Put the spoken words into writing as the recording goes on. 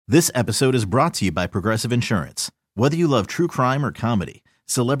This episode is brought to you by Progressive Insurance. Whether you love true crime or comedy,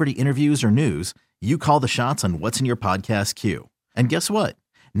 celebrity interviews or news, you call the shots on what's in your podcast queue. And guess what?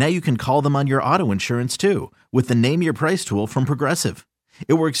 Now you can call them on your auto insurance too with the Name Your Price tool from Progressive.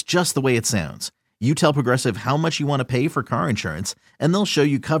 It works just the way it sounds. You tell Progressive how much you want to pay for car insurance, and they'll show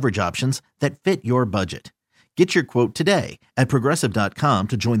you coverage options that fit your budget. Get your quote today at Progressive.com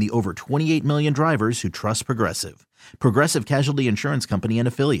to join the over 28 million drivers who trust Progressive. Progressive Casualty Insurance Company and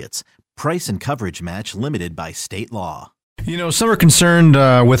Affiliates. Price and coverage match limited by state law. You know, some are concerned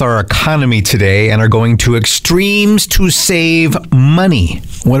with our economy today and are going to extremes to save money.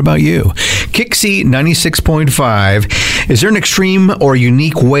 What about you? Kixie 96.5. Is there an extreme or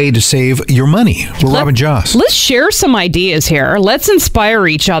unique way to save your money? We're Rob and Joss. Let's share some ideas here. Let's inspire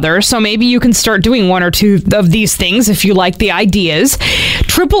each other. So maybe you can start doing one or two of these things if you like the ideas.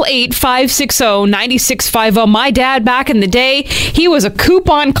 888-560-9650. My dad back in the day, he was a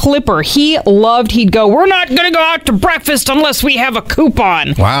coupon clipper. He'd go, we're not going to go out to breakfast unless we have a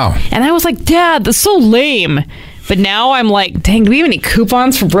coupon. Wow. And I was like, Dad, that's so lame. But now I'm like, dang, do we have any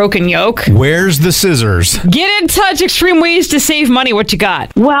coupons for Broken Yoke? Where's the scissors? Get in touch. Extreme ways to save money. What you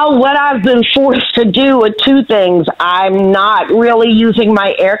got? Well, what I've been forced to do are two things. I'm not really using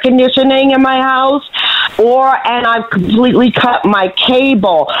my air conditioning in my house, and I've completely cut my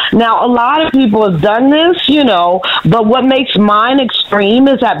cable. Now, a lot of people have done this, but what makes mine extreme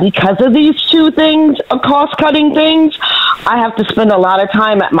is that because of these two things, cost-cutting things, I have to spend a lot of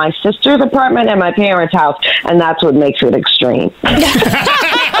time at my sister's apartment and my parents' house, and that's what makes it extreme.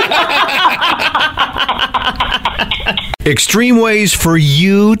 Extreme ways for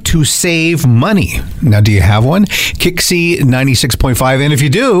you to save money. Now, do you have one? Kixie 96.5. And if you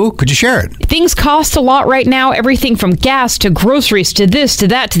do, could you share it? Things cost a lot right now. Everything from gas to groceries to this, to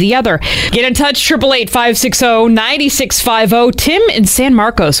that, to the other. Get in touch, 888-560-9650. Tim in San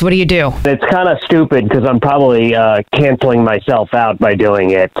Marcos, what do you do? It's kind of stupid because I'm probably canceling myself out by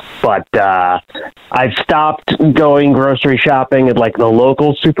doing it. But I've stopped going grocery shopping at like the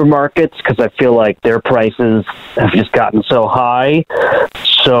local supermarkets because I feel like their prices have just gotten so high.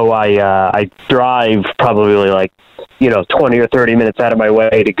 So I drive probably 20 or 30 minutes out of my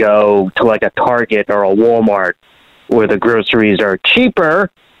way to go to like a Target or a Walmart where the groceries are cheaper,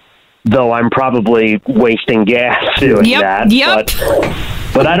 though I'm probably wasting gas doing that. Yep.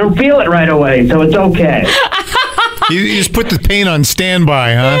 But I don't feel it right away, so it's okay. You just put the paint on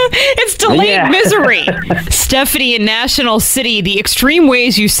standby, huh? It's delayed misery. Stephanie in National City, the extreme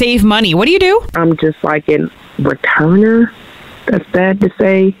ways you save money. What do you do? I'm just like a returner. That's bad to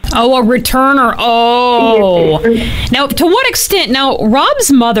say. Oh, a returner. Oh. Now, to what extent? Now,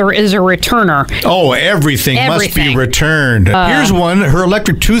 Rob's mother is a returner. Oh, everything must be returned. Here's one. Her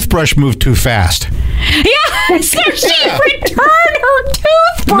electric toothbrush moved too fast. Yeah, so she returned her toothbrush.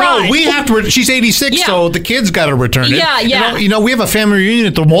 No, we have to. She's 86, so the kids got to return it. Yeah. You know, we have a family reunion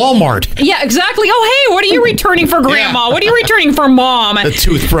at the Walmart. Yeah, exactly. Oh, hey, what are you returning for Grandma? What are you returning for Mom? The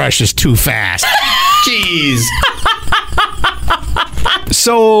toothbrush is too fast. Jeez.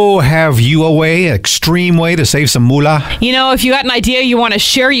 So, have you an extreme way to save some moolah? If you got an idea you want to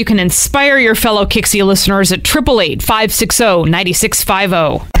share, you can inspire your fellow Kixie listeners at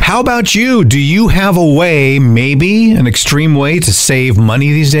 888-560-9650. How about you? Do you have a way, maybe an extreme way to save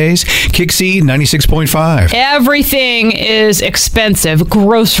money these days? Kixie 96.5. Everything is expensive.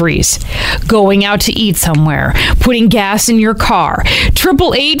 Groceries, going out to eat somewhere, putting gas in your car.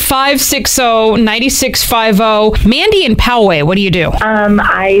 888-560-9650. Mandy in Poway, what do you do?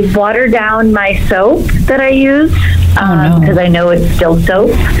 I water down my soap that I use because I know it's still soap,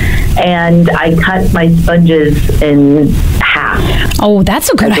 and I cut my sponges in half. Oh, that's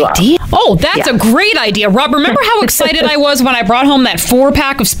a good idea. Oh, that's a great idea. Rob, remember how excited I was when I brought home that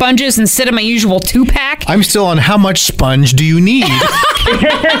 4-pack of sponges instead of my usual 2-pack? I'm still on how much sponge do you need?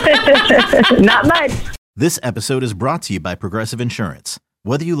 Not much. This episode is brought to you by Progressive Insurance.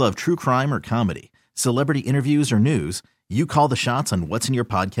 Whether you love true crime or comedy, celebrity interviews or news, you call the shots on what's in your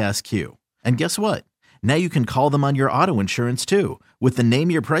podcast queue. And guess what? Now you can call them on your auto insurance too with the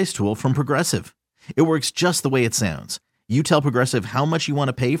Name Your Price tool from Progressive. It works just the way it sounds. You tell Progressive how much you want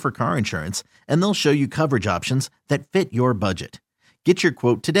to pay for car insurance, and they'll show you coverage options that fit your budget. Get your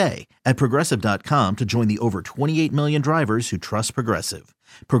quote today at Progressive.com to join the over 28 million drivers who trust Progressive.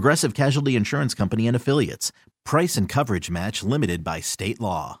 Progressive Casualty Insurance Company and Affiliates. Price and coverage match limited by state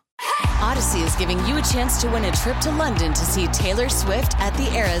law. Odyssey is giving you a chance to win a trip to London to see Taylor Swift at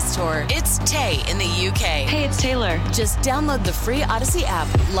the Eras Tour. It's Tay in the UK. Hey, it's Taylor. Just download the free Odyssey app,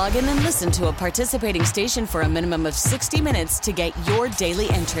 log in and listen to a participating station for a minimum of 60 minutes to get your daily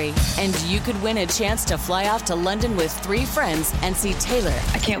entry. And you could win a chance to fly off to London with 3 friends and see Taylor.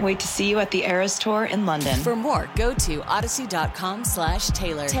 I can't wait to see you at the Eras Tour in London. For more, go to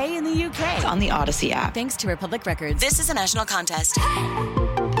odyssey.com/Taylor. Tay in the UK. It's on the Odyssey app. Thanks to Republic Records. This is a national contest.